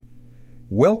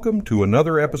Welcome to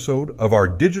another episode of our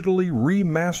digitally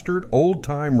remastered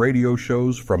old-time radio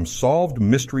shows from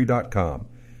SolvedMystery.com.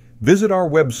 Visit our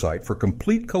website for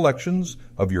complete collections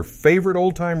of your favorite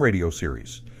old-time radio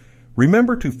series.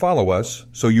 Remember to follow us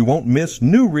so you won't miss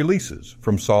new releases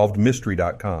from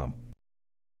SolvedMystery.com.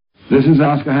 This is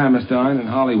Oscar Hammerstein in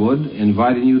Hollywood,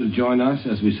 inviting you to join us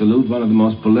as we salute one of the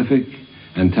most prolific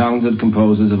and talented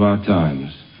composers of our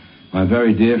times, my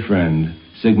very dear friend,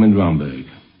 Sigmond Romburg.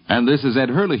 And this is Ed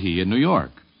Herlihy in New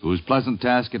York, whose pleasant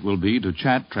task it will be to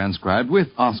chat transcribed with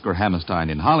Oscar Hammerstein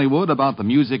in Hollywood about the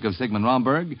music of Sigmund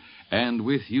Romburg, and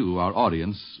with you, our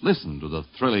audience, listen to the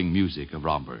thrilling music of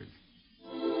Romburg.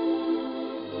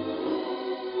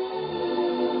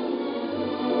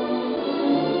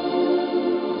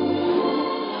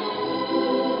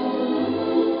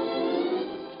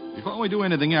 Before we do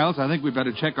anything else, I think we'd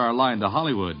better check our line to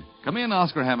Hollywood. Come in,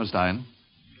 Oscar Hammerstein.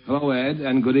 Hello, Ed,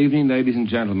 and good evening, ladies and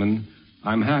gentlemen.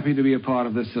 I'm happy to be a part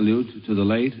of this salute to the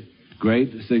late,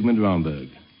 great Sigmund Romburg.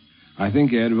 I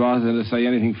think, Ed, rather than to say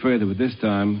anything further at this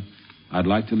time, I'd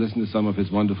like to listen to some of his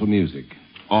wonderful music.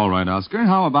 All right, Oscar.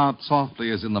 How about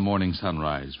Softly as in the Morning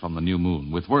Sunrise from the New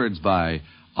Moon, with words by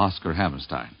Oscar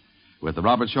Hammerstein, with the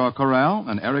Robert Shaw Chorale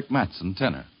and Eric Mattson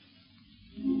tenor.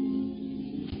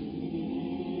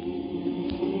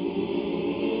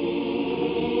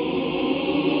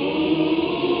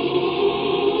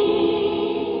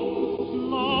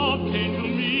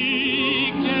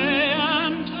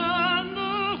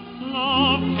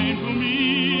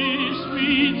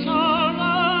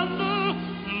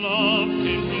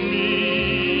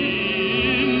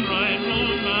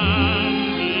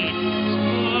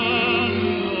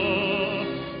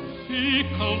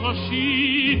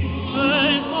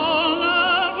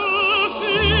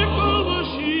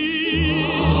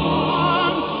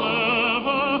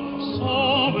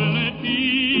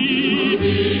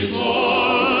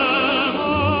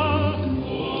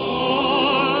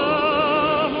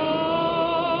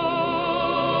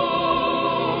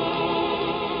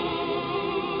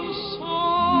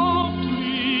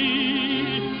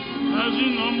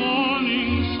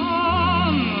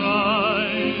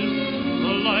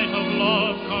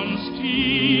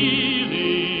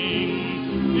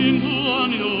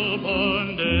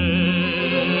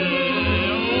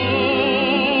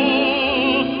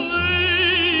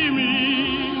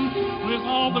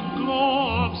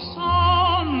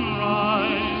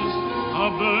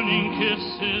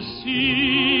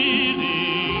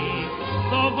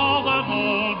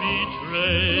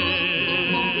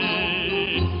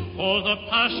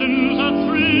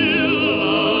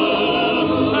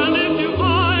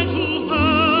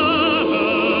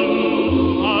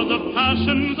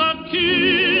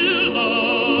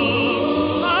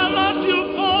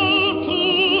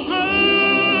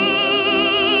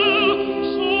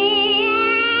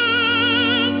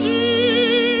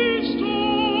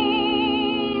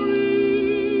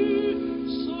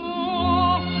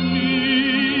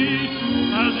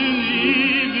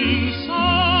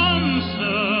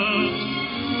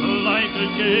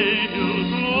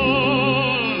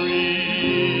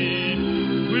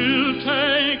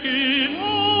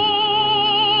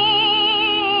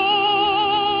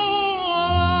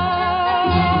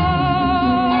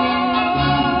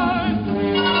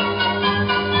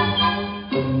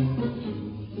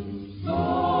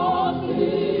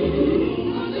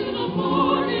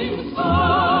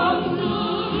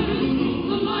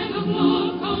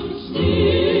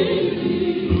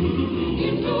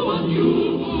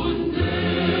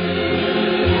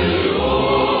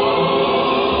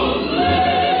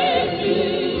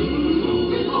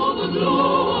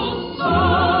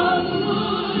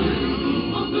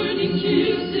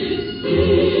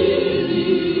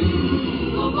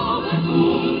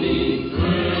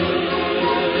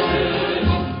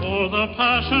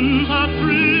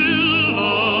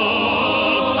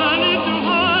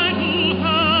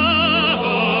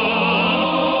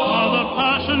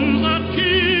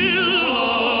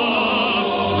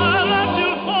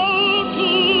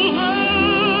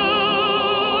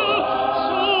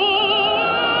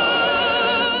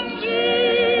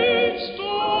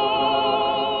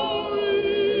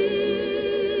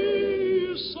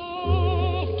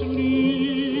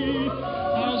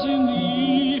 As in the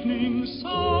evening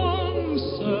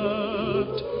sunset,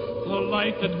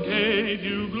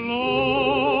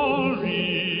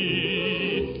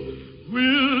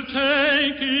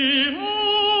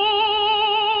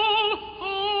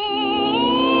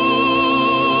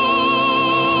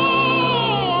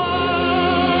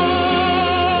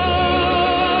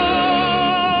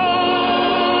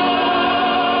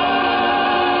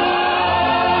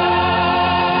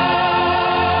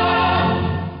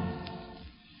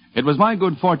 It was my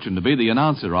good fortune to be the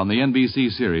announcer on the NBC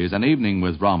series An Evening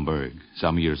with Romburg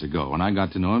some years ago, and I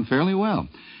got to know him fairly well.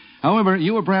 However,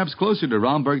 you were perhaps closer to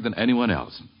Romburg than anyone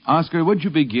else. Oscar, would you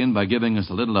begin by giving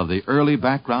us a little of the early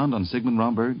background on Sigmond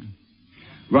Romburg?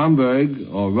 Romburg,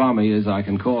 or Romy as I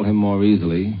can call him more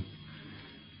easily,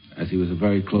 as he was a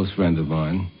very close friend of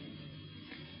mine.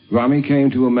 Romy came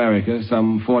to America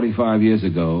some 45 years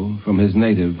ago from his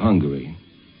native Hungary.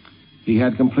 He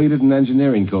had completed an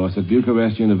engineering course at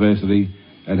Bucharest University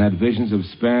and had visions of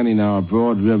spanning our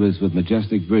broad rivers with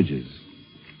majestic bridges.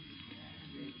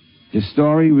 His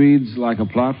story reads like a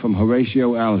plot from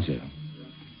Horatio Alger.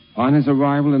 On his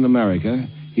arrival in America,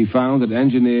 he found that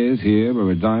engineers here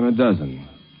were a dime a dozen.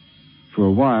 For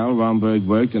a while, Romburg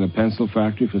worked in a pencil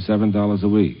factory for $7 a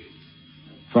week.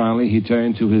 Finally, he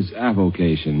turned to his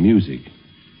avocation, music,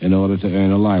 in order to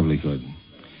earn a livelihood.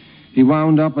 He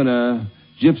wound up in a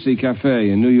gypsy cafe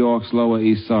in New York's Lower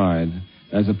East Side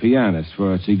as a pianist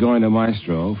for a Zigeuner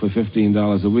maestro for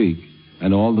 $15 a week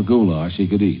and all the goulash he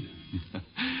could eat.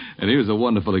 And here's a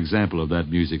wonderful example of that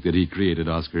music that he created,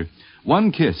 Oscar.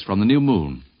 One Kiss from the New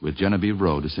Moon, with Genevieve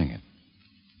Rowe to sing it.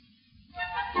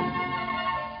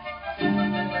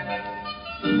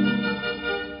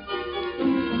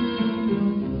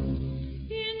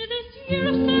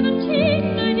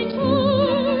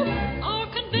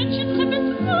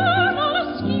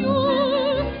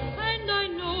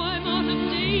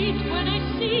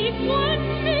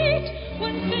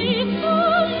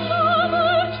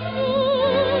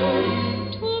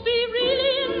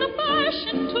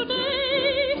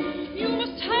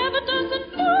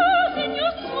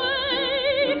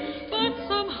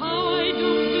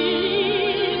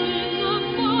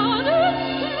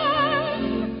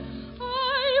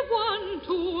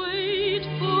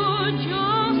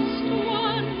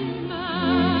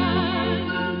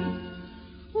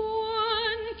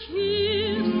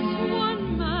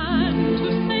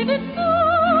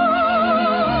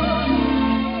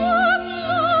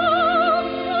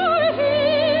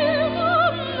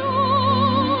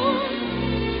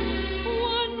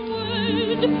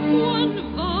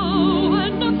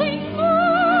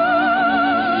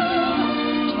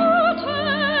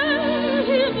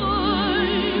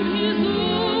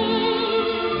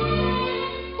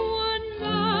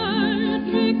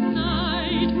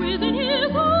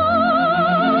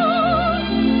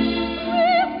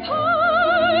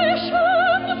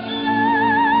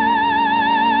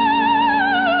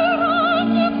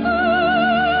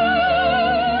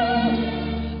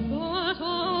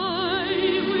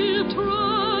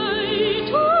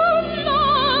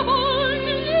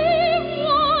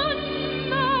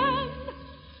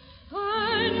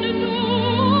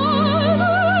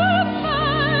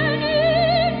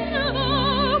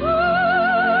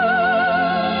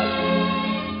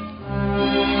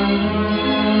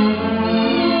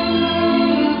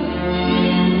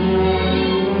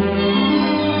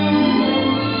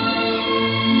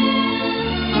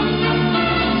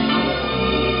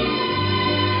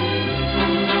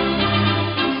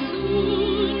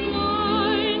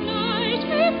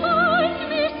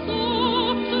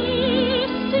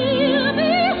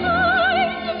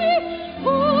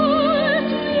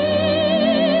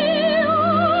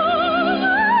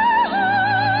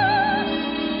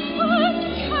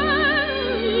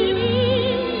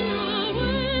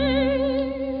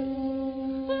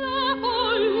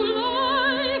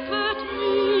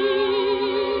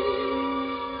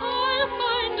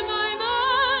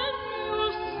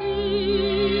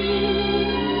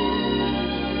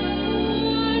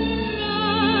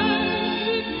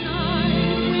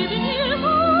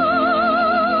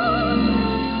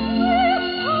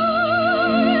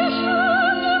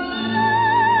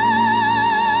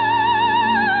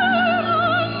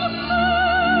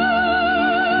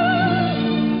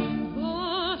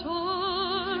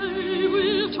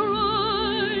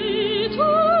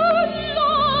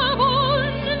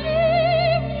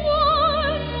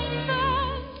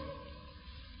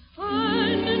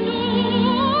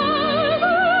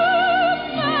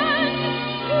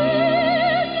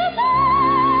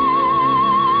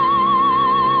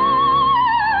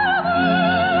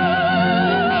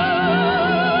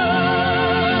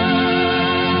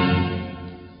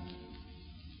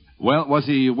 Well, was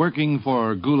he working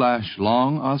for goulash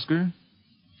long, Oscar?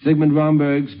 Sigmund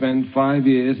Romburg spent 5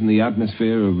 years in the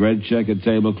atmosphere of red-checkered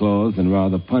tablecloths and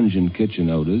rather pungent kitchen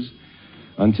odors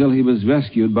until he was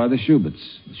rescued by the Schuberts.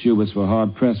 The Schuberts were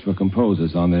hard-pressed for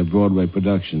composers on their Broadway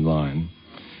production line.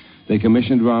 They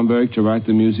commissioned Romburg to write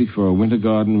the music for a Winter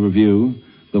Garden revue,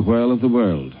 The Whirl of the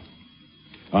World.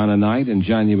 On a night in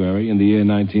January in the year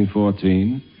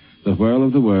 1914, The Whirl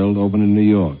of the World opened in New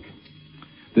York.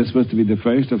 This was to be the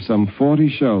first of some 40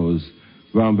 shows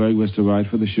Romburg was to write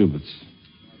for the Schuberts.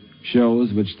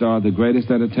 Shows which starred the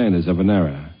greatest entertainers of an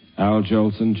era: Al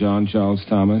Jolson, John Charles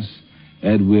Thomas,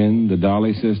 Ed Wynn, the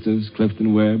Dolly Sisters,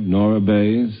 Clifton Webb, Nora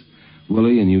Bayes,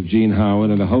 Willie and Eugene Howard,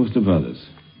 and a host of others.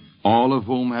 All of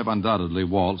whom have undoubtedly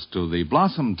waltzed to the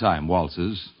Blossom Time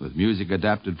waltzes with music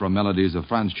adapted from melodies of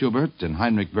Franz Schubert and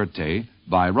Heinrich Werthe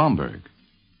by Romburg.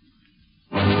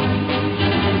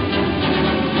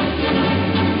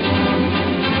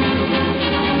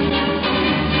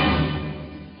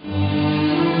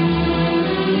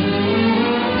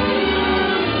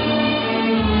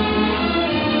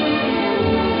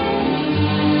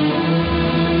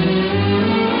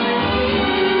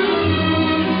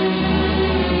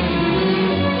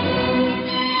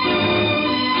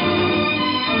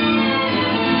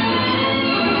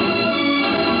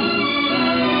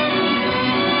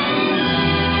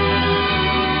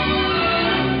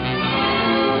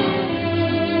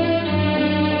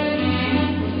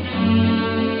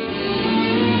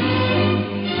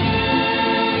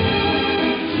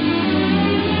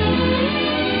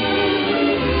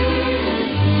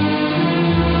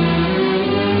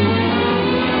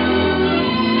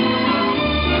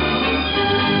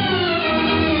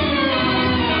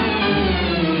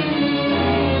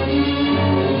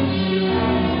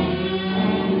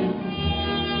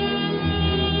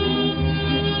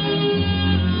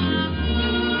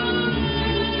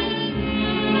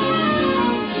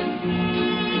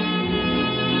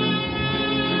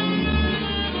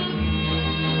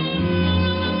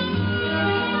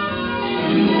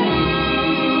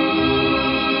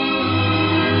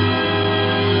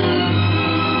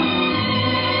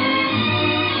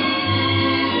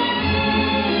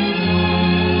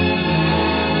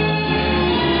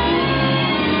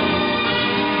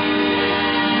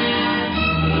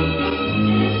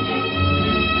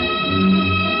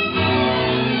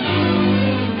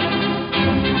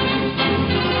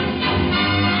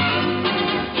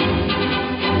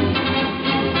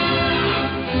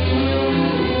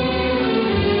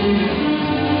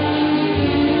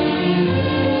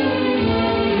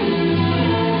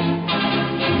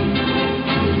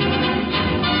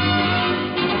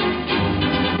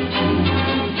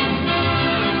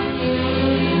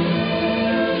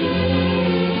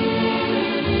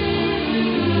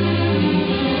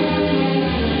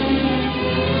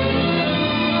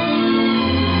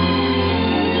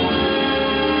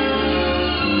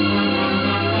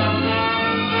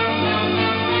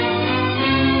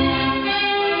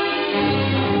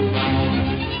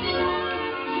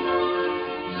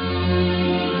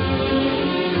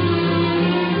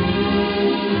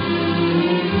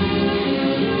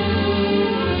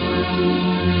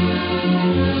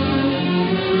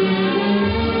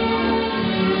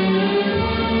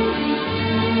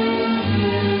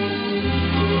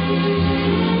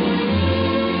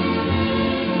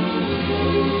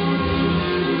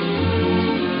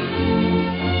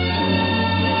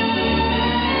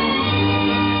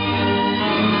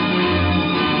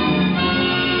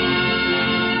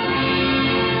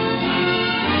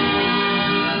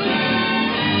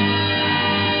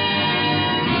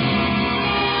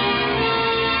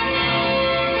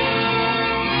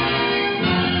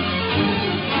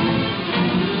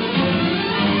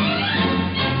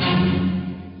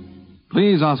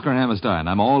 Please, Oscar Hammerstein,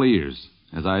 I'm all ears,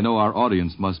 as I know our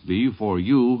audience must be for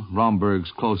you,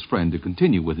 Romburg's close friend, to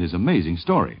continue with his amazing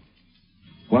story.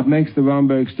 What makes the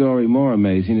Romburg story more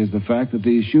amazing is the fact that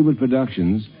these Schubert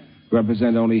productions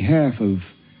represent only half of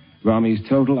Romy's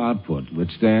total output, which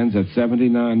stands at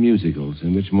 79 musicals,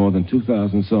 in which more than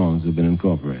 2,000 songs have been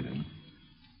incorporated.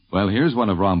 Well, here's one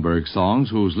of Romburg's songs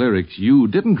whose lyrics you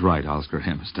didn't write, Oscar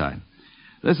Hammerstein.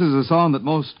 This is a song that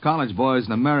most college boys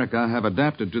in America have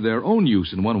adapted to their own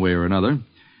use in one way or another.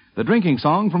 The drinking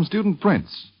song from Student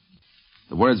Prince.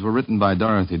 The words were written by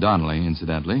Dorothy Donnelly,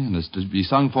 incidentally, and is to be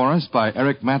sung for us by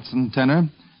Eric Matson, tenor,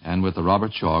 and with the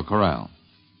Robert Shaw Chorale.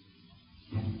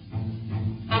 Through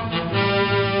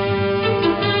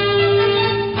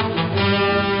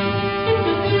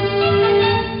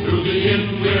the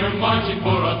inn we're marching,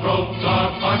 for our throats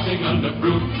are parching under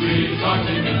fruit trees,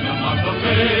 arching in the month of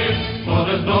May. For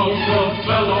there's no throat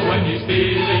fellow when he's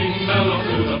feeling mellow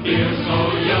through the beer so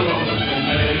yellow that they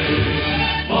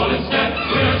made. For instead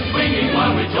we're swinging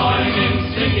while we join in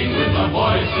singing with our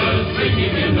voices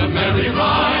ringing in the merry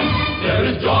rhyme. There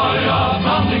is joy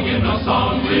abounding in the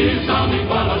song resounding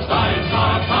while our steins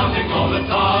are pounding all the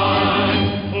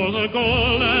time. For the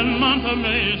golden month of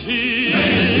May is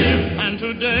here, and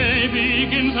today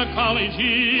begins a college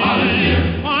year.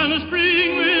 While the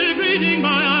spring we're greeting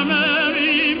by our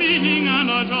merry meeting, and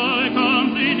our joy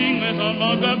completing with a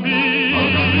mug beach.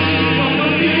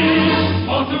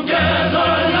 All together,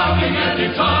 laughing at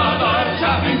each other,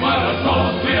 chaffing while a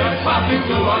toast we're clapping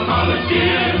to our college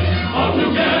years. All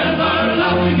together,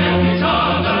 laughing at each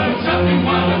other, chaffing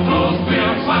while a toast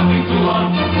we're clapping to our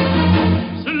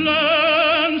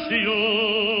Silencio,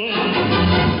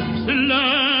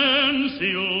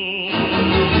 silencio.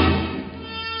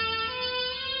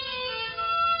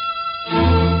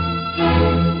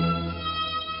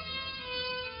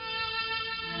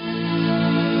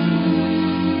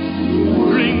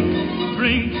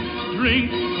 Drink,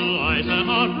 drink, light and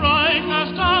not bright as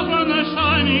stars when they're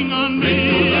shining on me.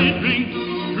 Drink,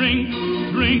 drink,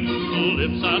 drink,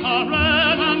 lips that are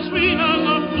red and sweet as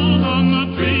the fruit on the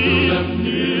tree.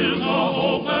 Here's a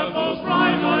hope that those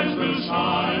bright eyes will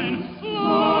shine,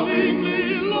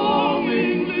 lovingly,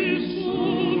 longingly,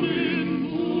 soon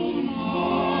into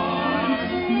mine.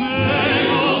 May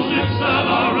those lips that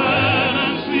are red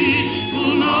and sweet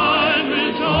tonight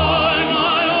rejoin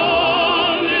my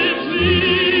only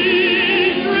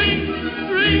plea. Drink,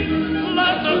 drink,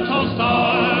 let the toast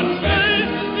start. Hey,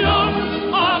 young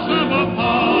hearts never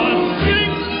part.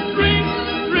 Drink, drink,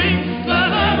 drink, let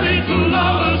every true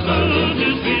lover salute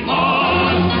his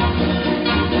sweetheart.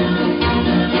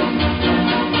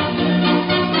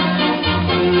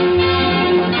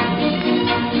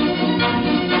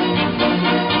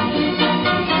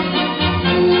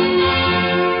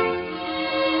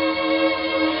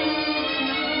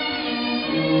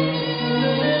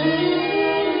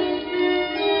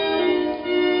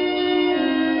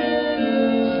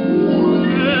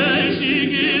 May she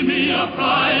give me a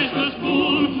priceless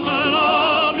boon, and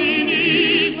all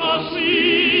beneath a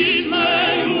sweet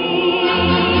May moon.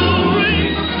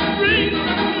 Drink, drink,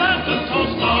 let the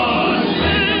toast start.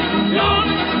 Hey, young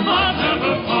hearts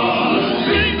never part.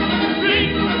 Drink, drink,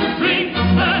 drink,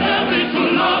 let every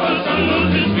true lover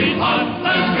salute his sweetheart.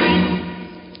 Let's drink.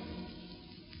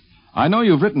 I know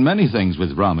you've written many things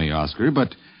with Rami, Oscar,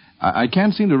 but I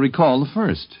can't seem to recall the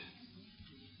first.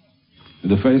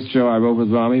 The first show I wrote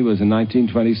with Rami was in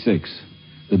 1926,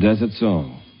 The Desert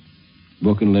Song.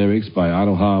 Book and lyrics by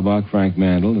Otto Harbach, Frank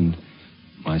Mandel, and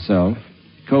myself.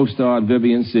 Co-starred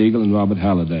Vivian Siegel and Robert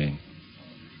Halliday.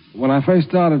 When I first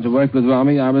started to work with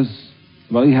Rami, he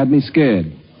had me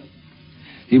scared.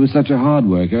 He was such a hard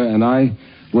worker, and I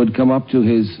would come up to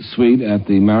his suite at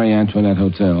the Marie Antoinette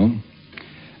Hotel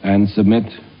and submit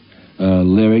a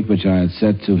lyric which I had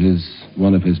set to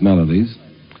one of his melodies.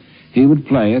 He would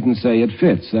play it and say, "It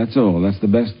fits, that's all." That's the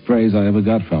best praise I ever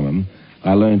got from him.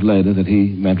 I learned later that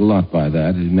he meant a lot by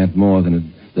that. It meant more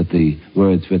than that the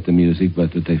words fit the music,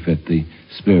 but that they fit the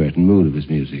spirit and mood of his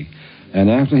music. And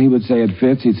after he would say, "It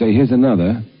fits," he'd say, "Here's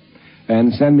another,"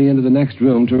 and send me into the next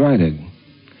room to write it.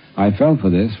 I fell for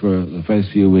this for the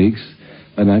first few weeks,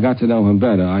 and I got to know him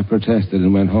better. I protested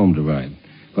and went home to write.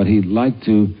 But he tried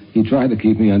to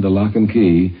keep me under lock and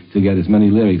key to get as many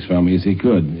lyrics from me as he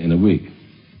could in a week.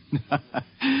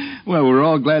 Well, we're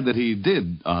all glad that he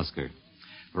did, Oscar.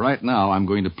 Right now, I'm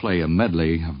going to play a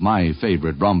medley of my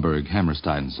favorite Romburg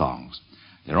Hammerstein songs.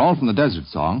 They're all from the Desert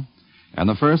Song, and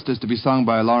the first is to be sung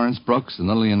by Lawrence Brooks and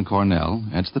Lillian Cornell.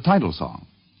 It's the title song.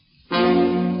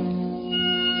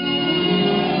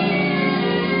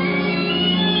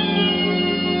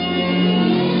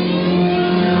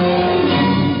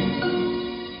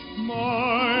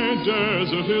 My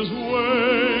desert is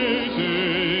waiting,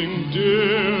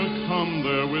 dear, come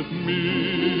there with me.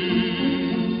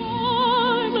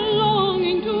 I'm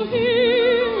longing to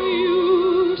hear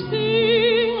you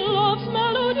sing love's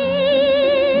melody.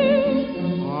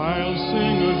 I'll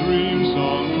sing a dream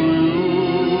song to you,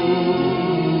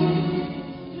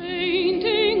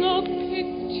 painting a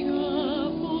picture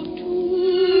for two.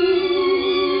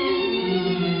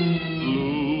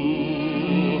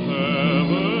 Blue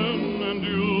heaven and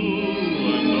you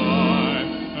and I.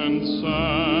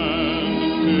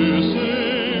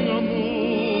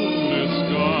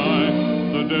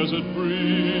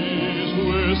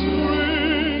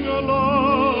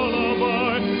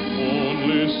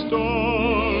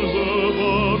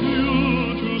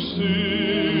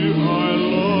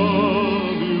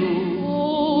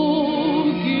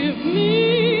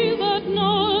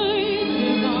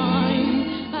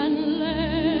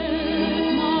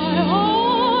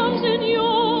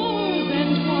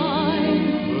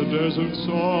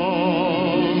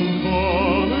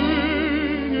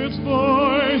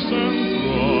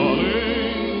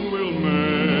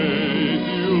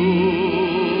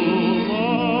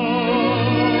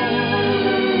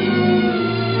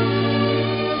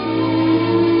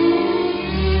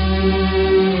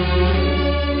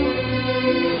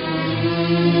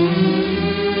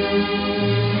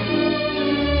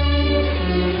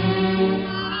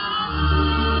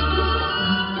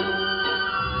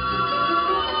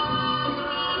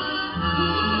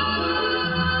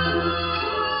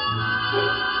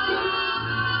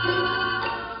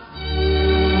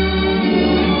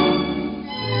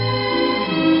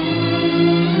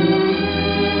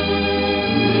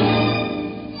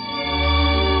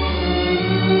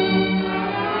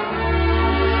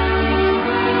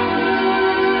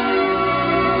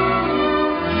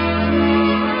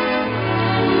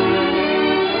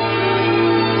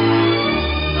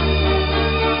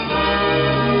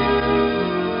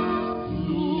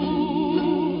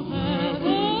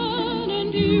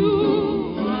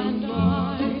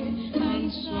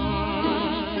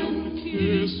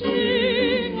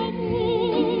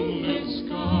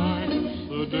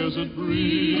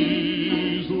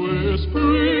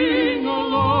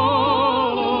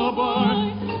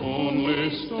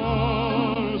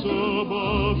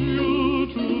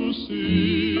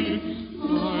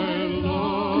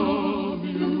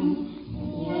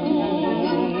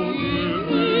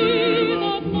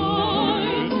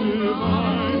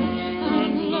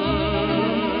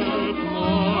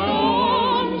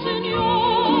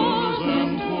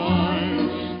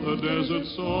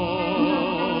 desert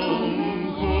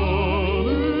song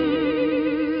calling,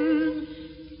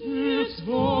 its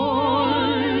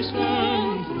voice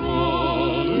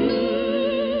enthralling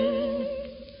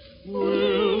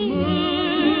will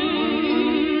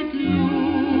make you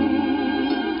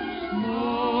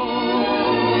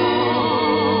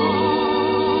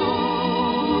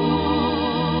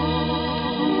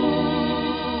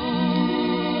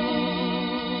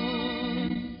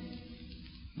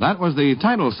That was the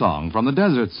title song from the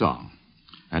Desert Song.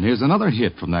 And here's another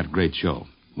hit from that great show,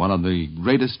 one of the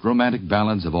greatest romantic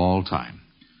ballads of all time.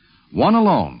 One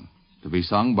Alone, to be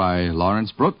sung by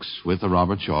Lawrence Brooks with the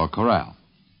Robert Shaw Chorale.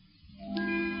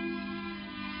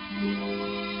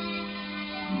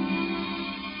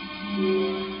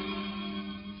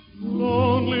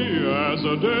 Lonely as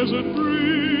a desert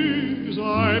breeze,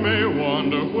 I may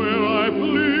wander where I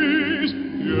please,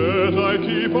 yet I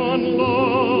keep on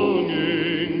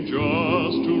longing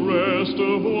just to rest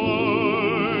a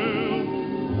while,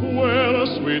 where a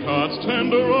sweetheart's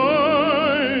tender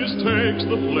eyes takes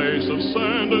the place of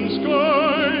sand and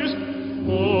skies,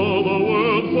 all the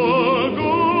world forgotten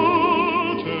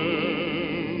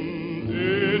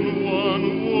in one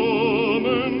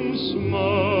woman's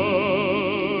smile.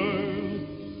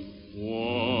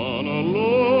 One alone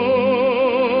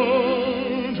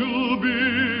to be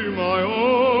my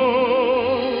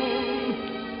own,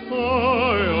 I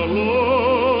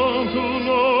alone to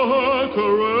know her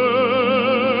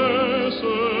caresses,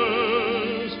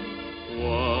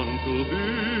 one to be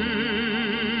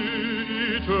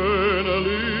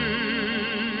eternally,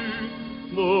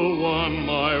 the one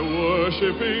my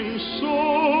worshipping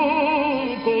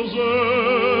soul possesses.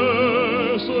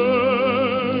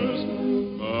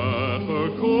 At her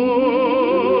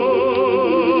call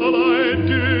I'd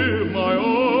give my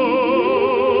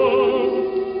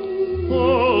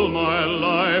all my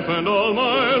life and all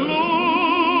my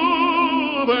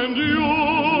love enduring.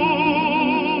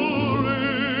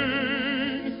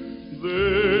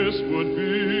 This would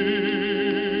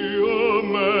be a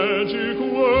magic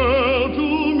world to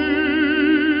me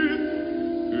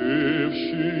if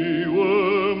she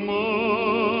were mine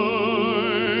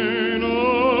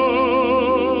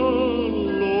alone.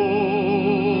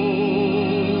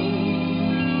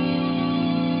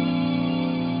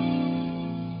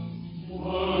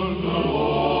 One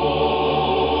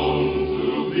alone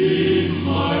to be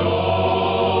my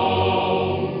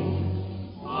own,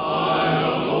 I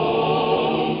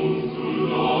alone to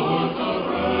know her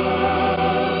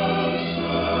caresses,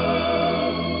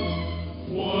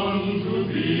 one to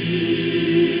be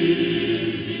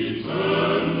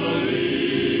eternally,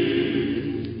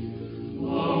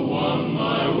 the one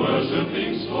my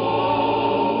worshipping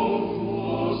soul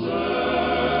possessed.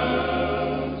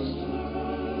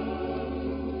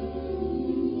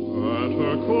 At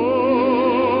her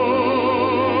call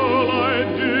I'd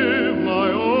give my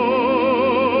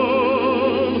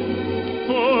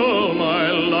all my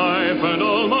life and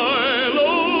all my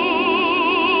love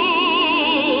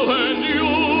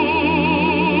enduring.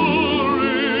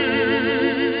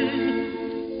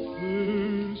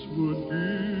 This would be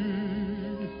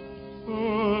a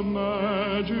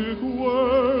magic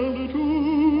world to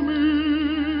me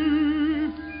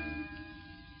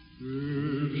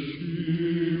if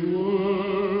she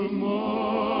were mine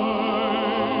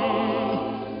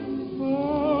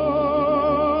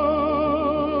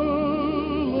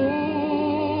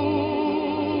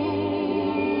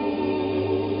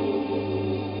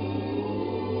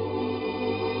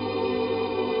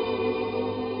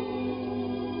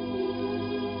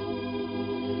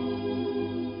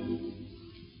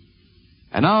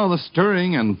And now the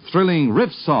stirring and thrilling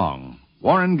riff song.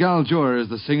 Warren Galjour is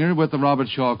the singer with the Robert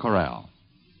Shaw Chorale.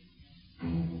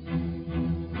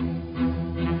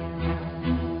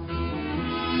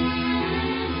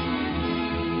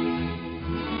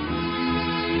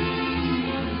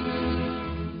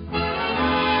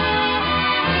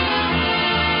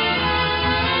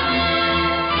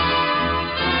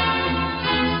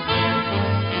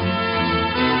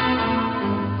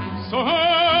 So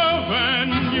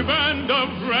when you band of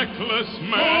reckless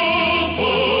men,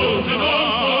 bold and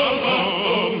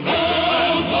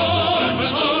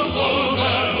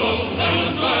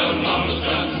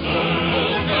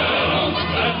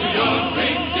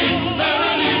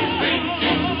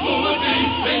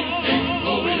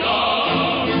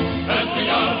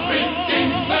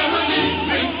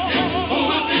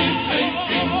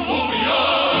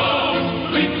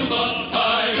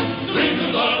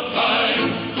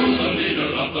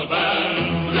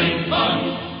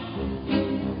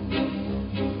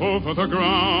over the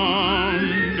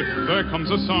ground there comes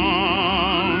a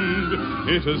sound.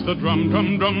 It is the drum,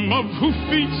 drum, drum of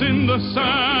hoofbeats in the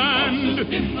sand.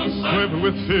 Quiver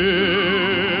with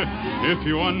fear if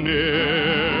you are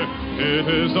near. It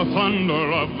is the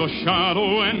thunder of the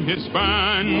shadow and his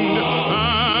band. And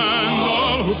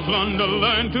all who plunder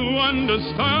learn to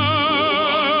understand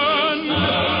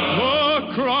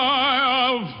the cry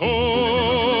of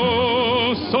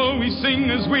ho. So we sing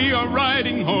as we are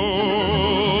riding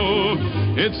ho.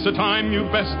 It's the time you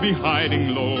best be hiding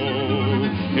low.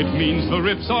 It means the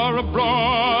rips are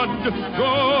abroad.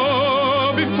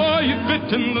 Go before you've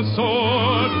bitten the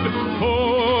sword.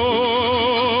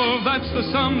 Oh, that's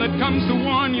the sound that comes to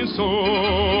warn you so.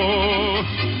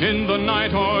 In the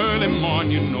night or early morn,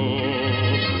 you know.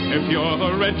 If you're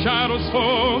the red shadow's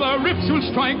foe, the rips will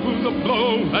strike with the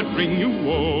blow that bring you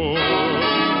woe.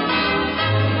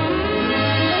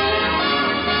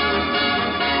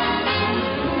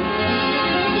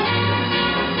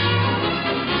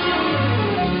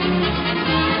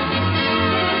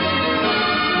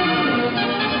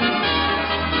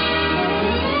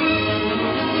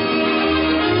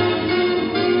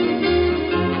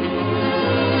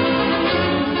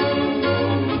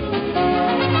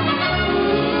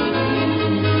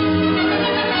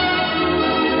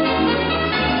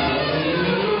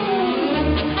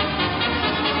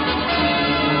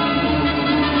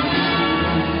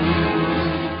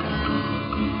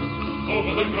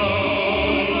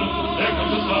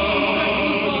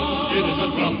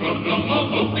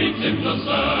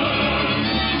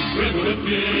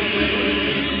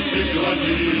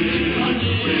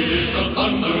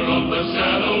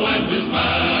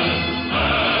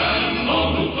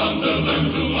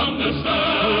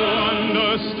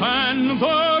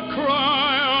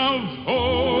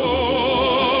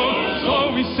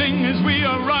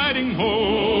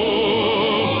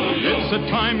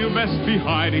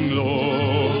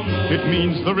 It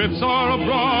means the rips are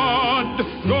abroad.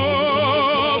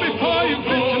 Go before you've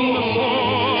bitten the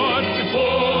sword.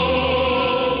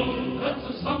 Oh, that's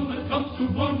the sound that comes to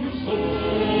warn you so.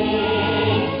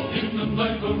 In the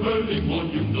night or early morn,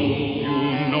 you know.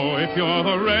 You know if you're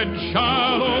the red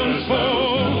shadow's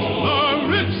foe.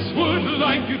 The rips would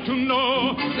like you to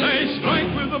know. They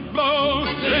strike with a blow.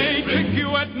 They trick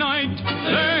you at night.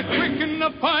 They're quick in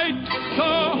the fight.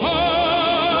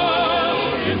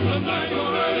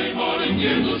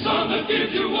 Here's the sound that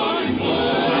gives you warning.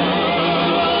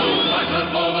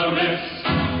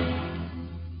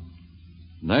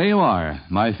 There you are,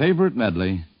 my favorite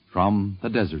medley from the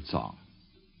Desert Song.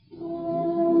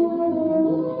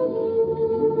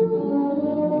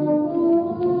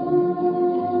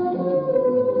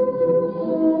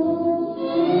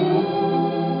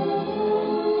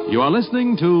 You are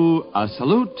listening to A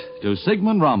Salute to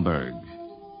Sigmund Romburg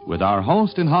with our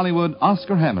host in Hollywood,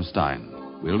 Oscar Hammerstein.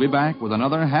 We'll be back with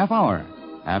another half hour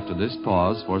after this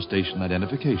pause for station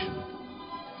identification.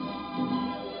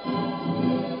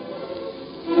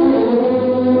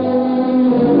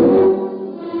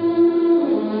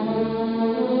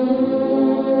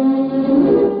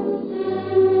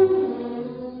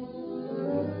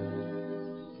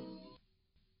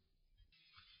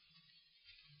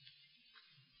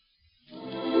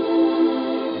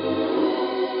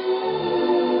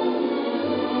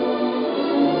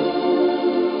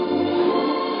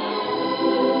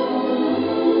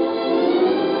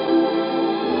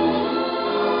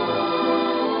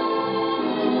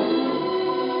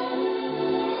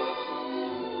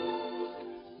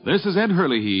 This is Ed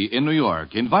Hurley in New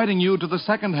York, inviting you to the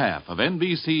second half of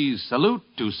NBC's Salute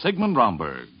to Sigmund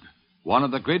Romburg, one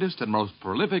of the greatest and most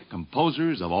prolific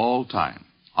composers of all time.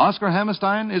 Oscar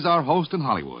Hammerstein is our host in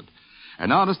Hollywood. And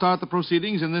now to start the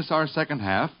proceedings in this, our second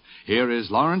half, here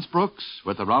is Lawrence Brooks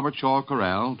with the Robert Shaw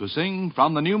Chorale to sing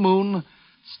from the New Moon,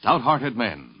 Stout-Hearted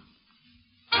Men.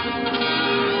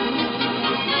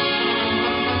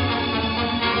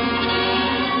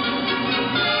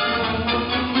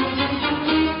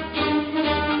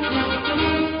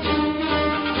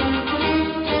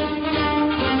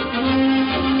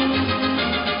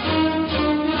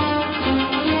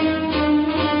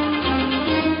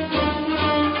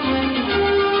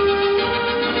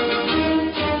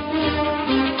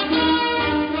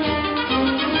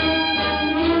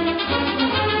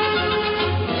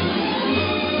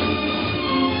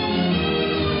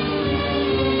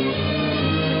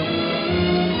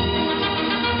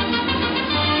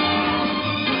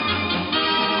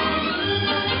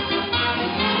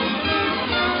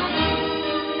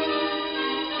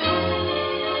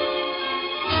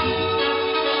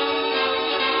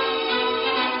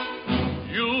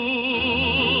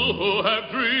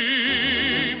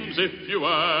 If you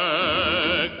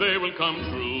act, they will come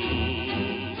true.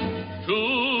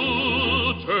 To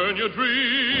turn your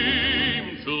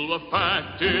dream to a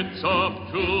fact, it's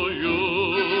up to you.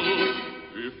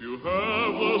 If you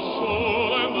have the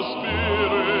soul and the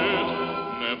spirit,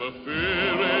 never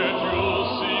fear it, you'll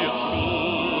see it through.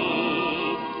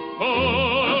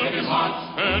 Hearts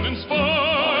and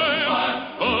inspire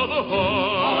other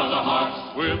hearts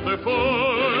with their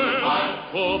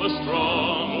fire, for the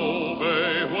strong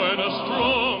obey when a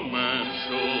strong man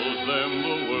shows them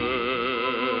the way.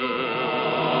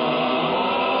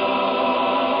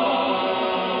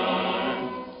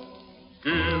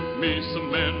 Give me some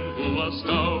men who are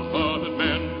stout-hearted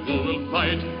men who will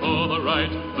fight for the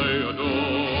right they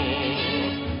adore.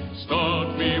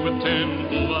 Start me with 10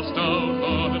 who are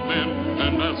stout-hearted men,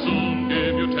 and I'll soon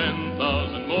give you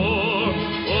 10,000 more.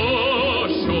 Oh,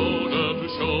 shoulder to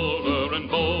shoulder and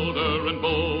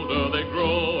bolder they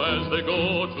grow as they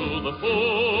go to the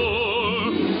fore.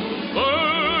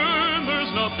 Learn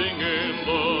there's nothing in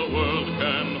the world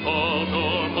can halt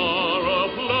or mar a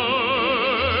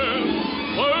plan.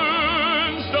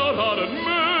 Learn stout-hearted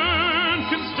men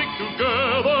can stick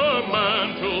together man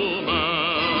to man.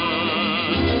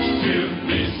 Give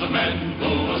me some men who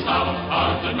are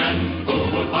stout-hearted men who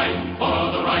will fight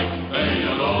for the right they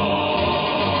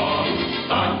adore.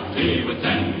 Start me with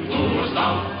 10 who are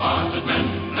stout-hearted men,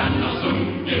 and I'll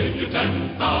soon give you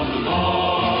 10,000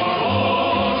 more.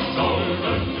 Oh,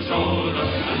 shoulder to shoulder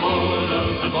and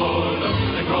bolder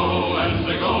they grow as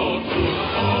they go to the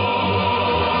fore.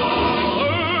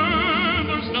 Learn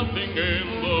there's nothing in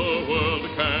the world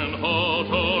can halt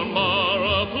or mar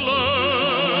a plan.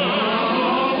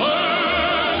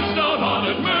 When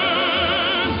stout-hearted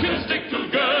men can stick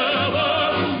together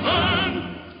and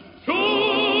to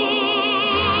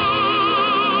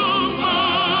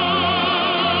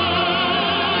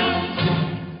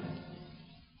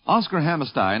Oscar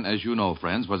Hammerstein, as you know,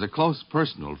 friends, was a close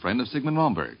personal friend of Sigmund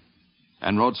Romburg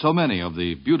and wrote so many of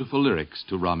the beautiful lyrics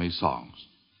to Romy's songs.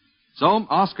 So,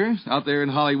 Oscar, out there in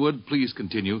Hollywood, please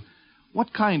continue.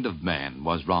 What kind of man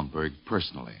was Romburg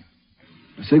personally?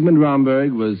 Sigmund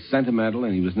Romburg was sentimental,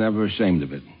 and he was never ashamed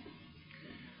of it.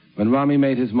 When Romy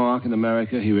made his mark in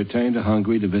America, he returned to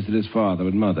Hungary to visit his father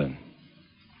and mother.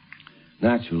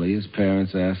 Naturally, his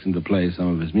parents asked him to play some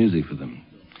of his music for them.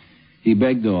 He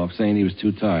begged off, saying he was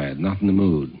too tired, not in the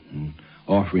mood, and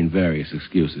offering various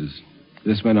excuses.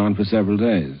 This went on for several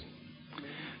days.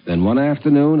 Then one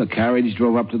afternoon, a carriage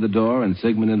drove up to the door, and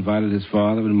Sigmund invited his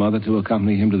father and mother to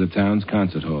accompany him to the town's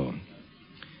concert hall.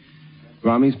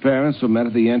 Romy's parents were met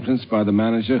at the entrance by the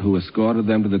manager, who escorted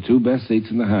them to the 2 best seats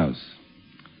in the house.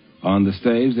 On the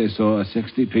stage, they saw a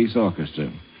 60-piece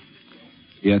orchestra.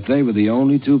 Yet they were the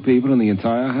only 2 people in the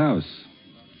entire house.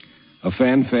 A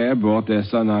fanfare brought their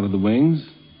son out of the wings.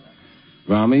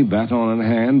 Romy, baton in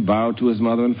hand, bowed to his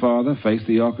mother and father, faced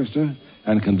the orchestra,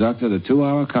 and conducted a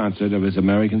 2-hour concert of his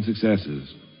American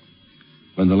successes.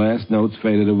 When the last notes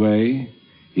faded away,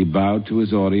 he bowed to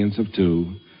his audience of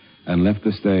 2 and left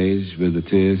the stage with the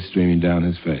tears streaming down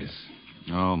his face.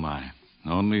 Oh, my.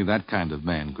 Only that kind of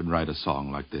man could write a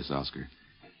song like this, Oscar.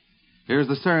 Here's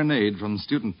the Serenade from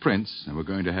Student Prince, and we're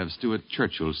going to have Stuart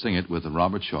Churchill sing it with the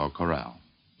Robert Shaw Chorale.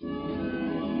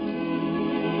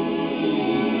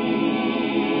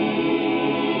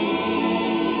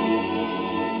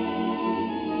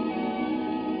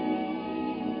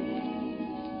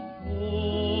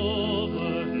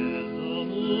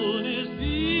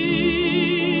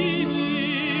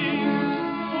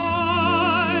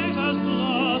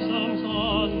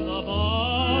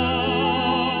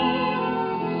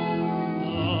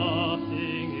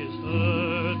 Nothing is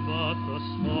heard but the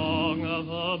song of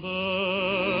a bird.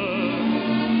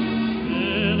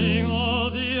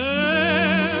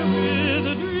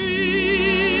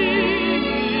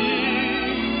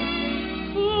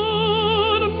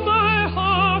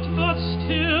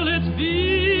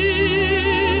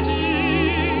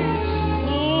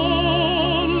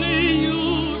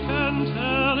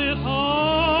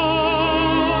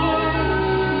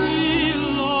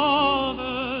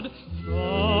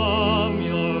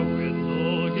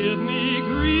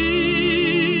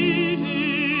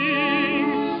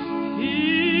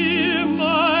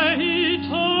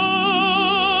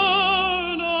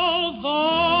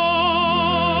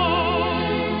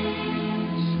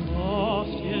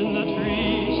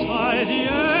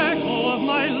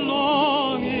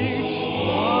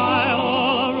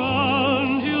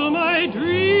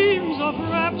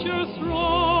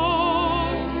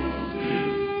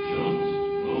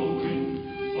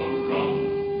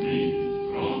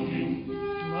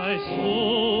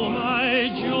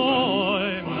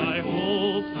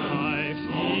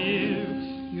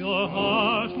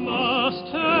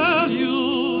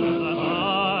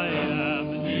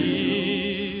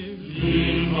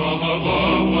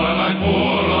 while I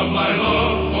pour out my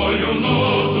love, for you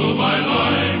know to my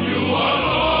life you are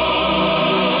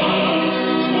lost.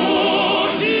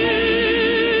 Oh,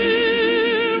 hear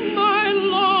my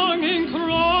longing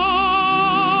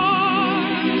cry.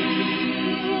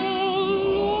 Oh,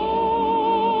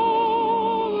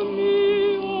 lull me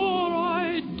or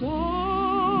I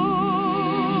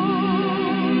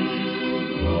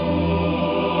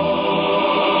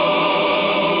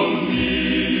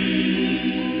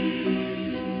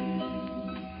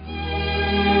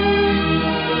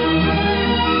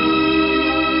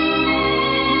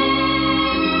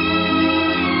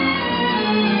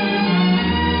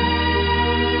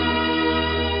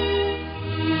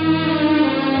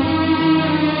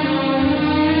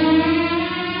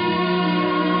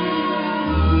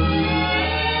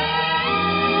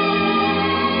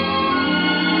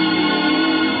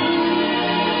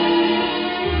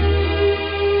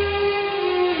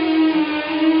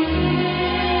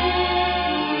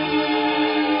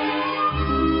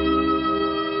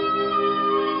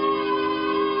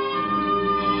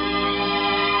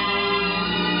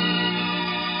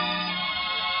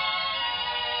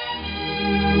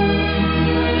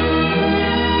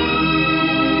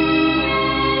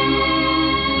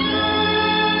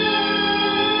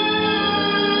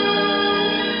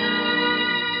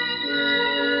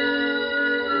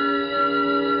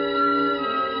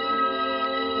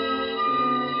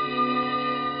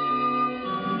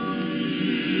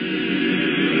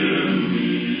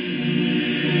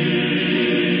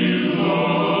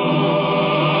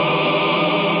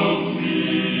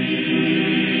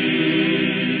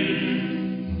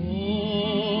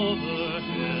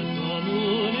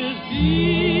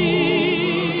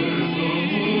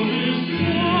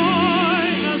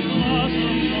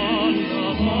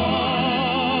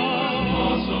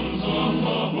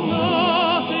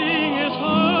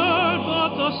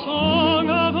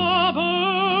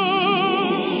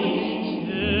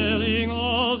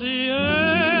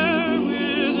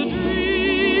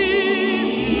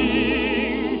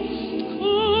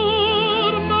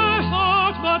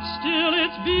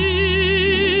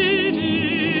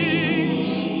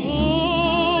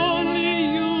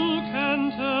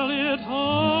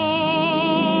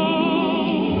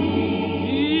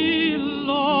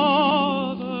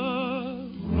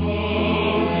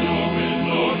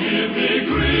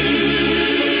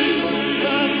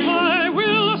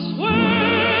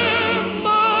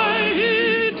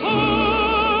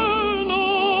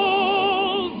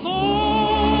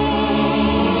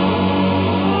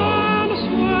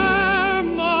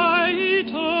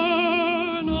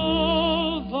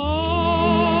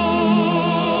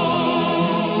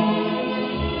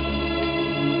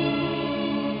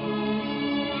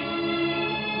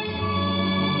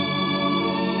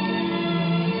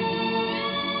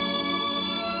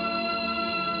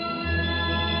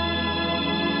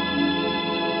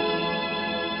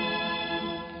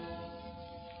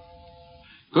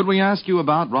Could we ask you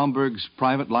about Romburg's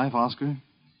private life, Oscar?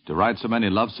 To write so many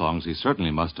love songs, he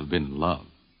certainly must have been in love.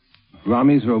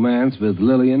 Romney's romance with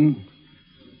Lillian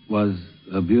was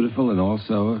a beautiful and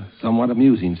also a somewhat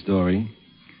amusing story.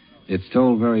 It's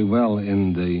told very well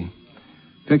in the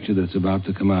picture that's about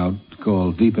to come out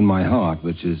called Deep in My Heart,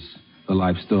 which is the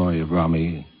life story of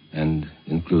Romney and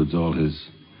includes all his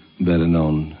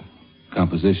better-known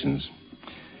compositions.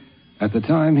 At the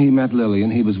time he met Lillian,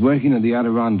 he was working in the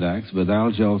Adirondacks with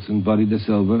Al Jolson, Buddy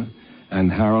DeSilva,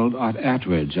 and Harold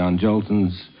Attridge on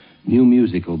Jolson's new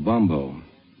musical, Bumbo.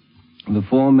 The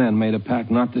four men made a pact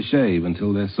not to shave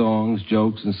until their songs,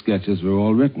 jokes, and sketches were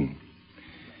all written.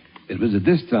 It was at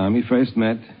this time he first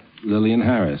met Lillian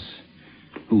Harris,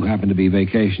 who happened to be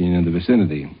vacationing in the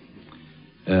vicinity.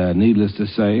 Needless to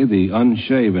say, the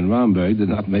unshaven Romburg did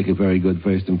not make a very good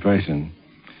first impression.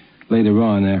 Later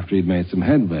on, after he'd made some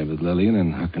headway with Lillian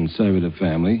and her conservative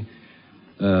family,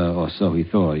 or so he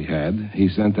thought he had, he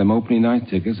sent them opening night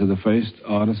tickets of the first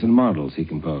artists and models he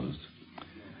composed.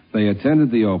 They attended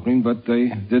the opening, but they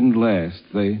didn't last.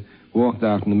 They walked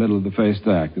out in the middle of the first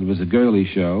act. It was a girly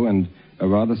show and a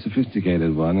rather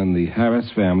sophisticated one, and the Harris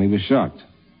family was shocked.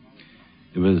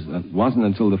 It wasn't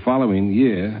until the following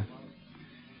year,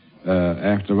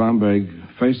 after Romburg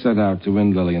first set out to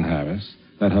win Lillian Harris,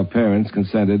 that her parents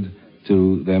consented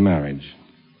to their marriage.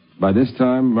 By this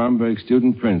time, Romburg's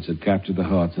Student Prince had captured the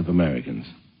hearts of Americans.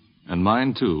 And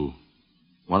mine, too.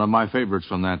 One of my favorites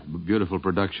from that beautiful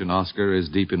production, Oscar, is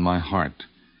Deep in My Heart,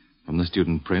 from the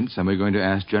Student Prince, and we're going to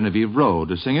ask Genevieve Rowe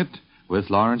to sing it with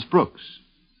Lawrence Brooks.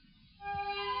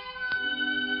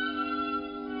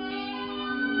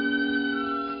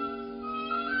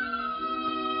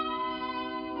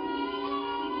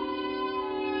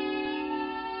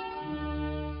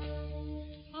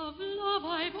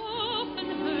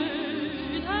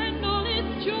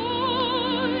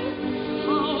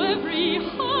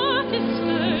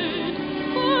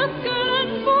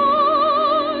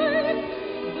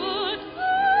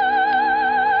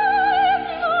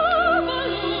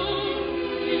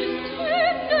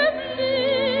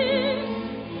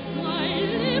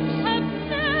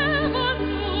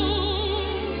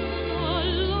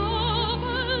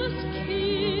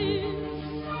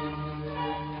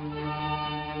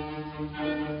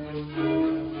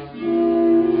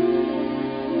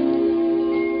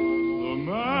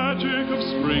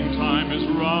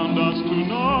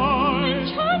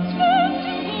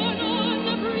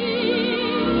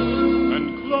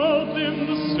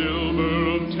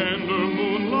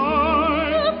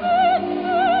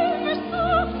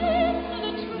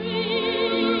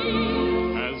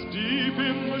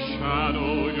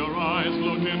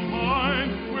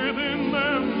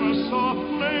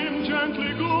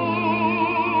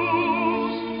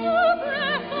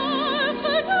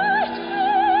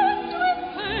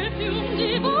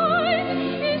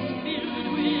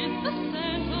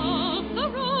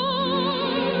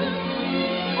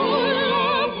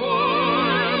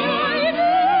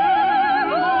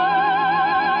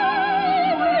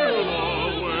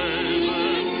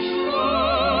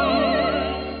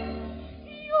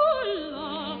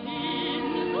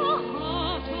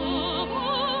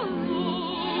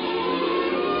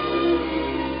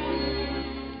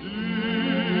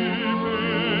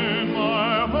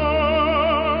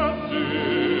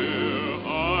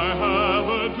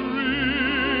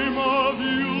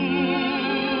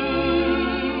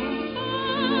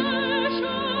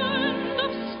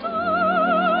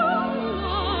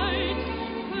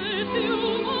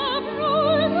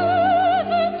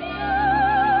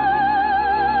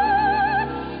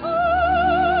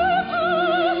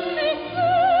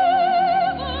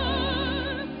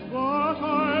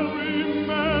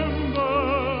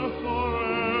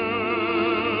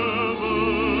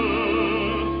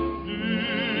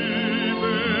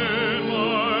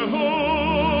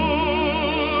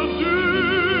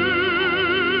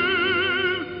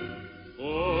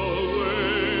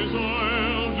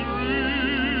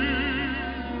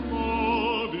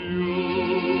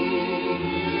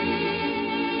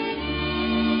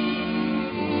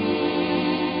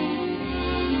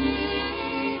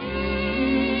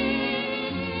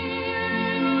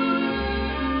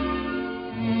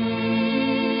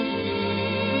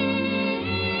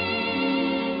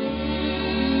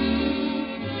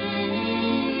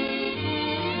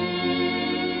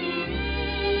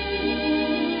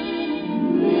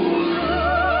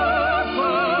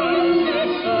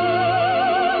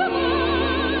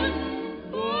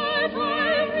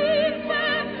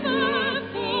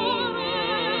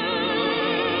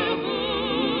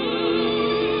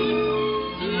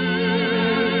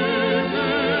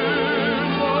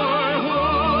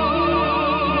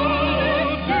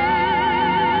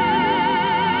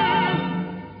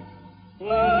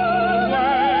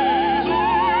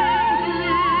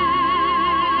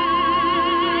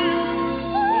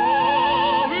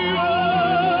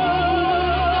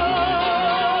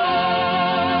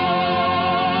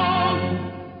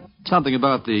 something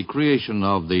about the creation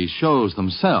of the shows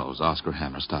themselves, Oscar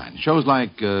Hammerstein. Shows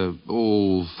like,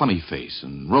 Funny Face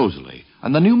and Rosalie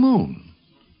and The New Moon.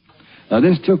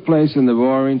 This took place in the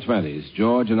Roaring Twenties.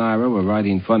 George and Ira were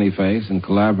writing Funny Face and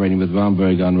collaborating with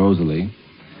Romburg on Rosalie.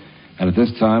 And at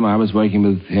this time, I was working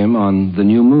with him on The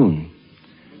New Moon.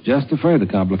 Just to further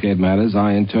complicate matters,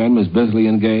 I, in turn, was busily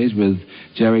engaged with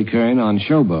Jerry Kern on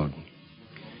Showboat.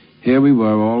 Here we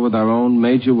were, all with our own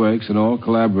major works and all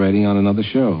collaborating on another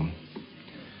show.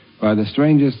 By the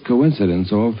strangest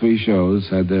coincidence, all three shows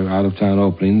had their out-of-town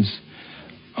openings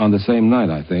on the same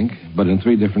night, I think, but in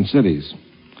three different cities.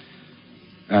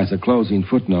 As a closing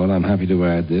footnote, I'm happy to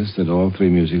add this, that all three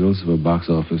musicals were box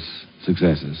office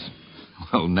successes.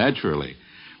 Well, naturally.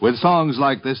 With songs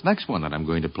like this next one that I'm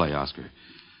going to play, Oscar.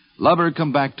 Lover,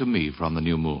 Come Back to Me from The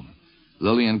New Moon.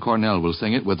 Lillian Cornell will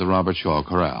sing it with the Robert Shaw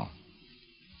Chorale.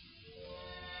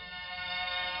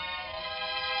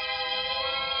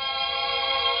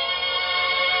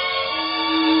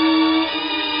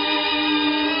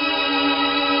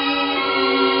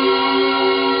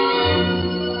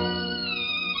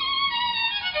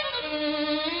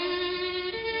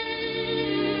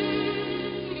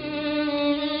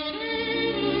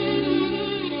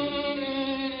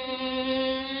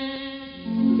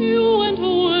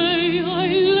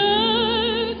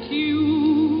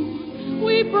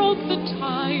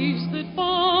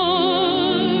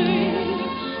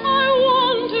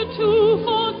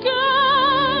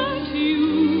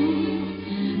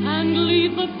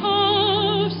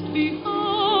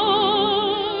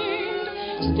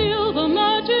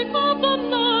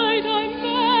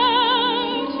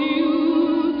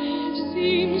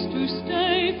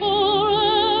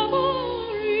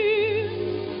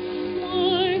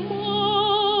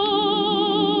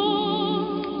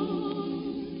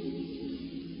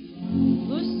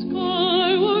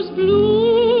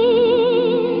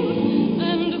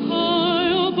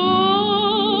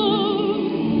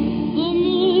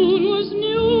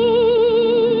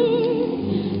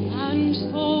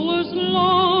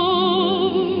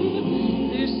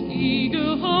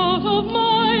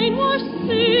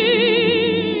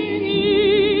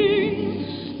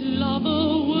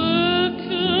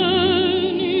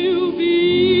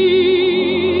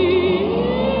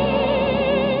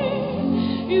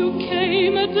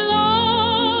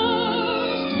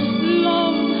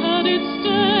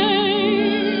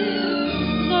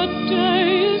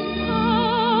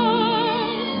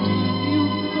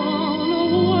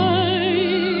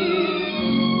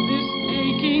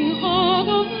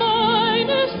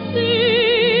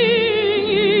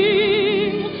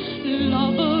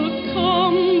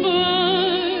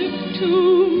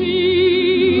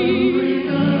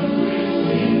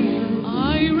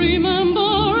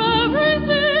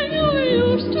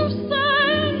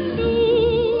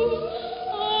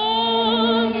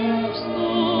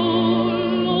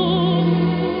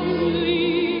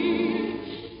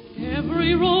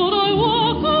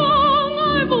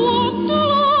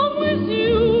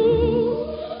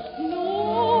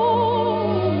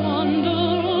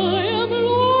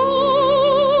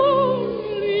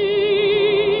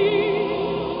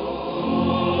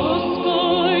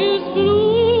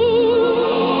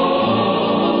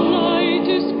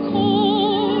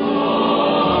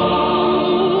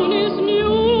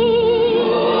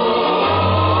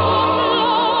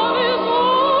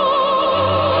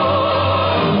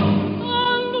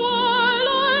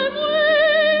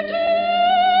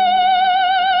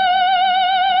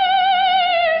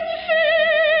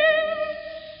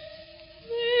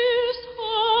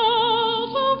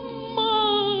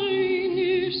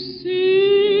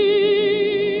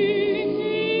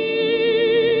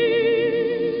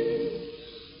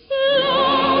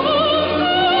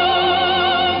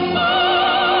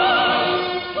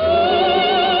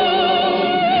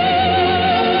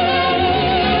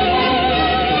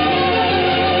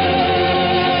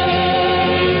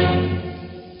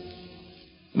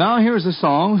 Now, here's a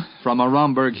song from a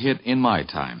Romburg hit in my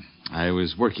time. I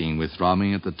was working with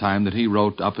Romy at the time that he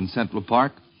wrote Up in Central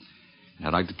Park. And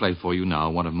I'd like to play for you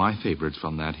now one of my favorites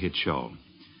from that hit show.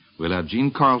 We'll have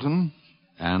Gene Carlton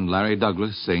and Larry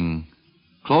Douglas sing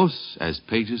Close as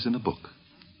Pages in a Book.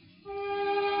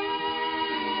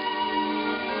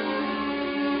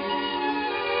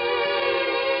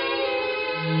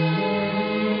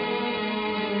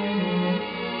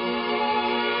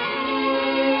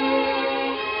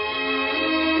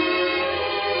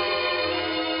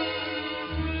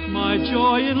 My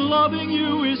joy in loving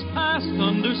you is past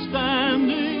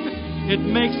understanding. It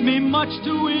makes me much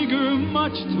too eager,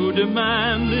 much too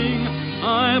demanding.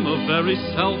 I'm a very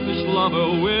selfish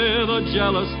lover with a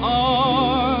jealous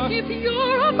heart. If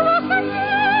you're a broken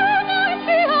man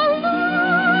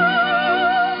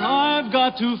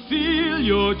got to feel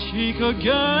your cheek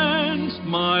against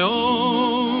my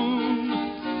own.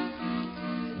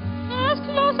 As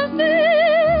close as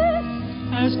this,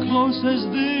 As close as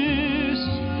this,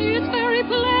 it's very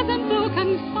pleasant though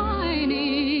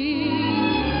confining.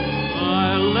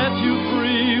 I'll let you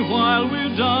free while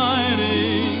we're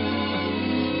dining.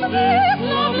 This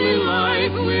lovely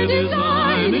life we're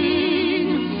designing,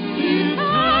 it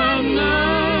can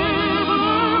never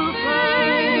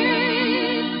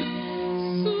fade.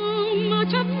 So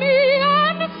much of me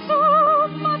and so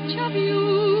much of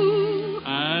you,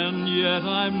 and yet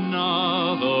I'm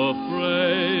not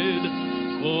afraid,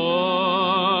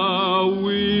 for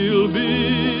we'll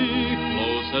be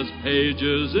close as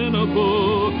pages in a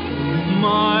book,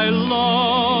 my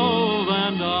love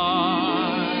and I.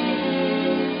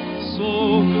 So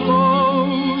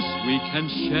close we can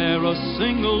share a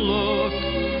single look,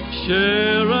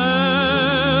 share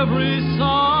every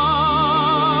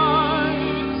sigh.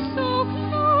 so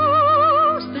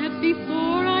close that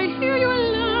before I hear your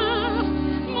laugh,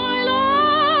 my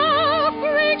love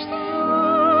breaks through.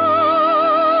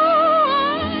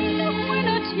 And when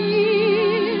a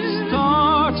tear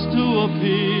Starts to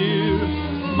appear,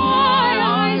 my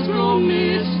eyes grow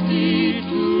misty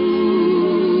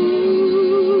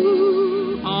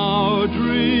too. our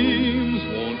dreams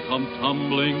won't come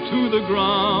tumbling to the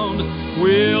ground.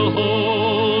 We'll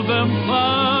hold them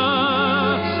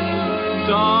fast,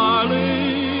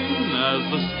 darling, as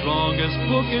the strongest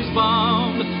book is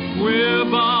bound. We're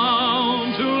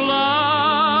bound to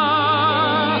last.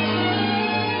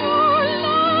 Your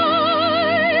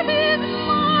life is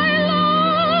my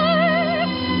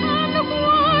life, and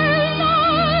while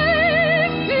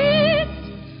life beats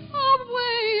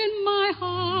away in my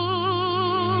heart,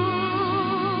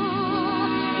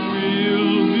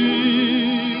 We'll be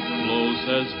close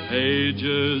as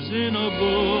pages in a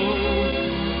book,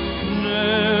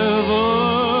 never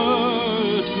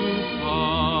to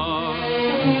part.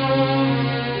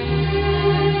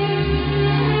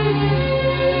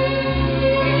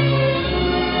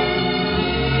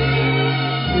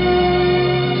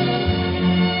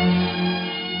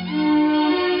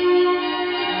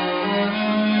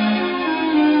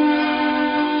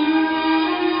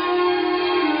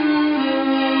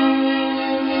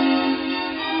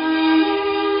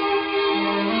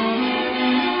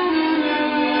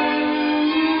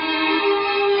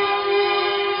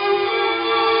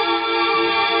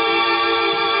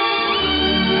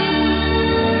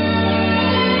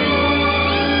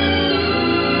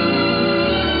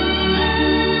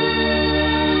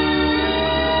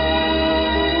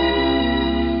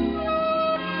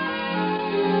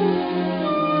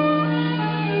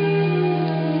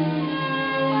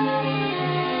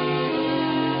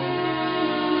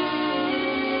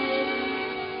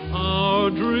 Our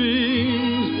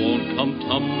dreams won't come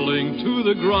tumbling to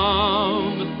the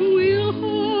ground. we'll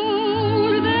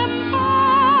hold them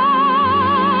fast.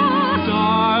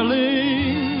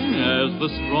 Darling, as the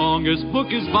strongest book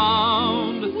is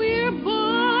bound, We're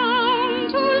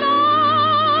bound to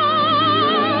last.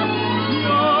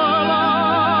 your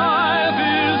life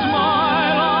is my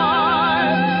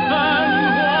life, and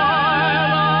while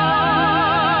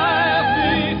life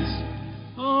beats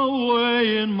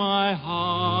away in my My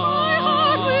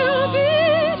heart will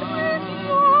beat with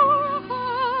your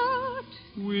heart.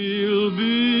 We'll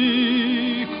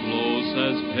be close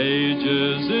as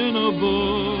pages in a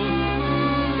book,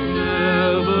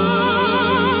 never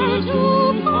to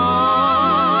part.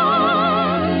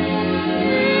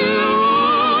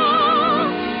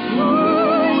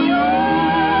 Nearer to you.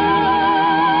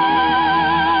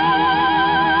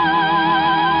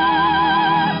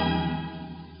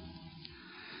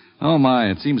 Oh, my,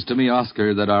 it seems to me,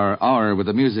 Oscar, that our hour with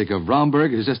the music of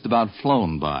Romburg has just about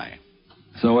flown by.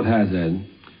 So it has, Ed.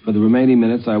 For the remaining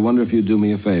minutes, I wonder if you'd do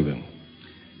me a favor.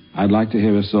 I'd like to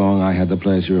hear a song I had the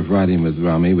pleasure of writing with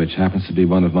Rummy, which happens to be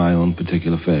one of my own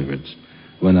particular favorites,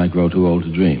 When I Grow Too Old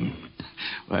to Dream.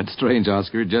 Well, that's strange,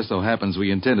 Oscar. It just so happens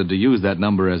we intended to use that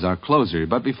number as our closer.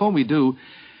 But before we do,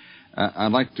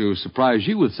 I'd like to surprise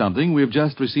you with something. We've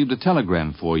just received a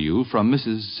telegram for you from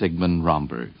Mrs. Sigmond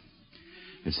Romburg.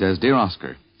 It says, Dear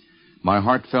Oscar, my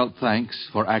heartfelt thanks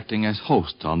for acting as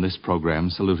host on this program,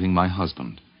 saluting my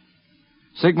husband.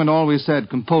 Sigmund always said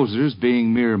composers,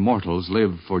 being mere mortals,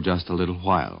 live for just a little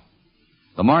while.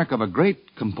 The mark of a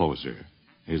great composer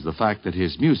is the fact that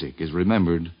his music is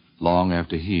remembered long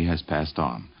after he has passed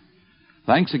on.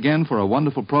 Thanks again for a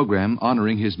wonderful program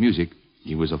honoring his music.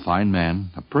 He was a fine man,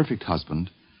 a perfect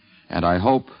husband, and I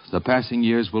hope the passing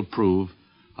years will prove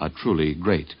a truly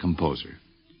great composer.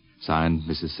 Signed,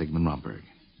 Mrs. Sigmund Romburg.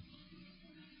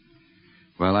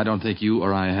 Well, I don't think you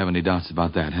or I have any doubts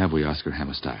about that, have we, Oscar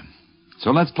Hammerstein?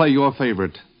 So let's play your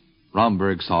favorite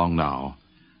Romburg song now,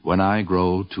 When I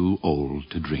Grow Too Old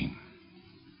to Dream.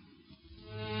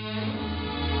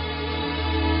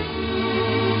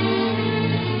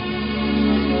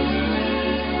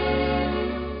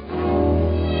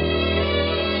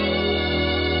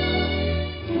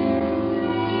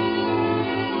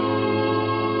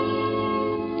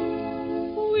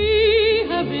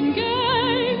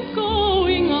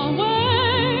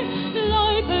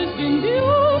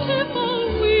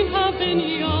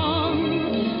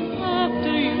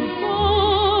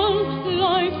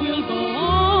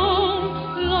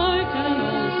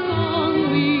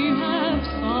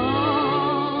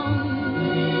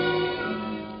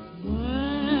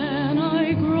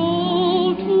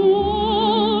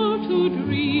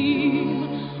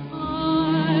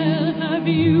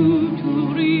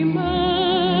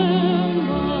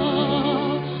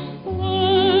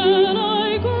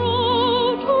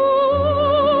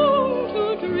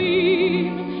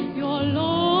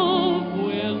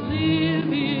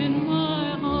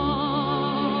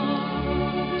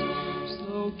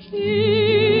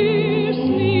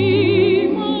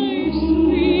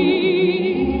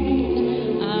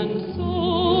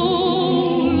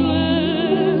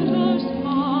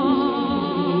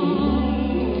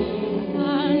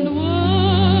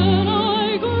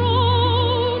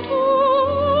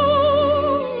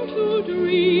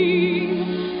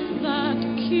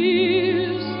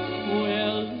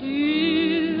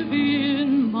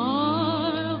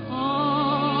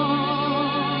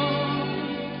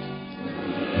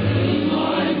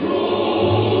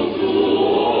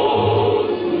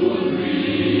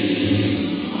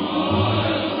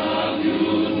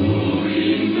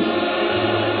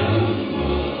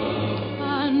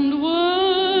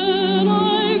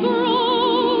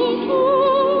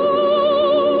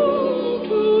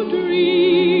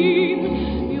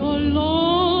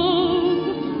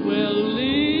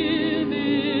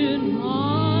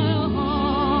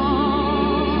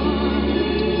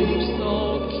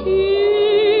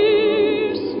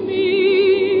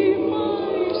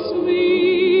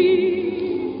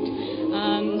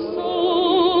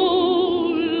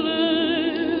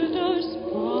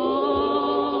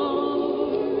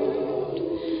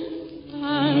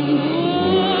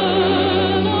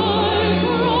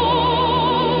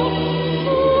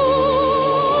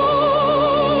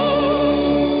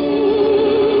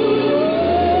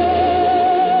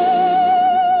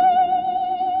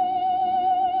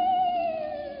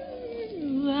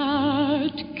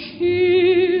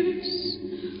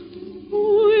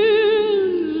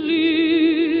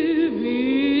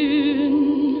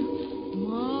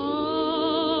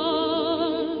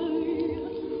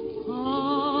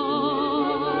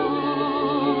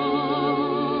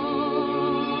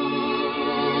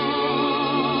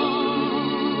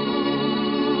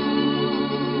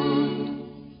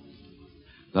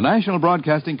 The National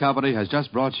Broadcasting Company has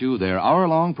just brought you their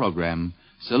hour-long program,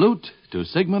 Salute to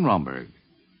Sigmund Romburg.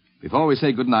 Before we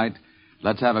say goodnight,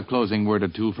 let's have a closing word or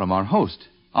two from our host,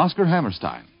 Oscar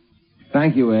Hammerstein.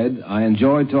 Thank you, Ed. I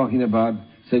enjoyed talking about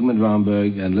Sigmund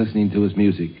Romburg and listening to his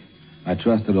music. I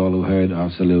trust that all who heard our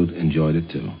salute enjoyed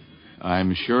it, too.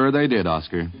 I'm sure they did,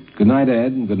 Oscar. Good night,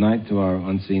 Ed, and good night to our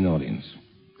unseen audience.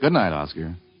 Good night,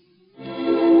 Oscar.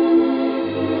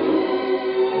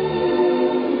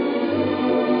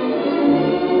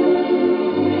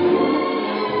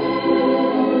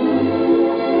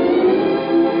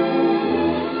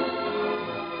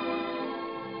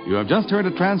 You have just heard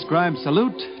a transcribed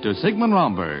salute to Sigmund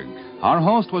Romburg. Our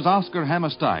host was Oscar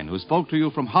Hammerstein, who spoke to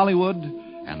you from Hollywood,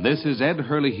 and this is Ed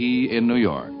Hurley in New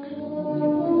York.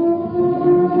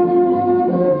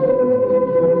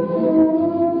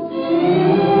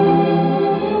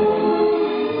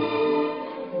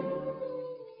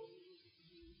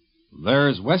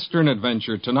 There's Western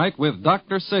Adventure tonight with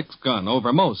Dr. Sixgun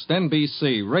over most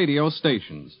NBC radio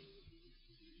stations.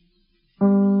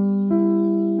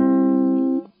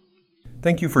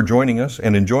 Thank you for joining us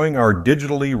and enjoying our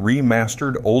digitally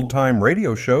remastered old-time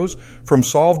radio shows from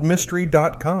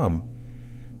SolvedMystery.com.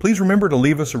 Please remember to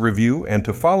leave us a review and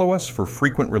to follow us for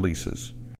frequent releases.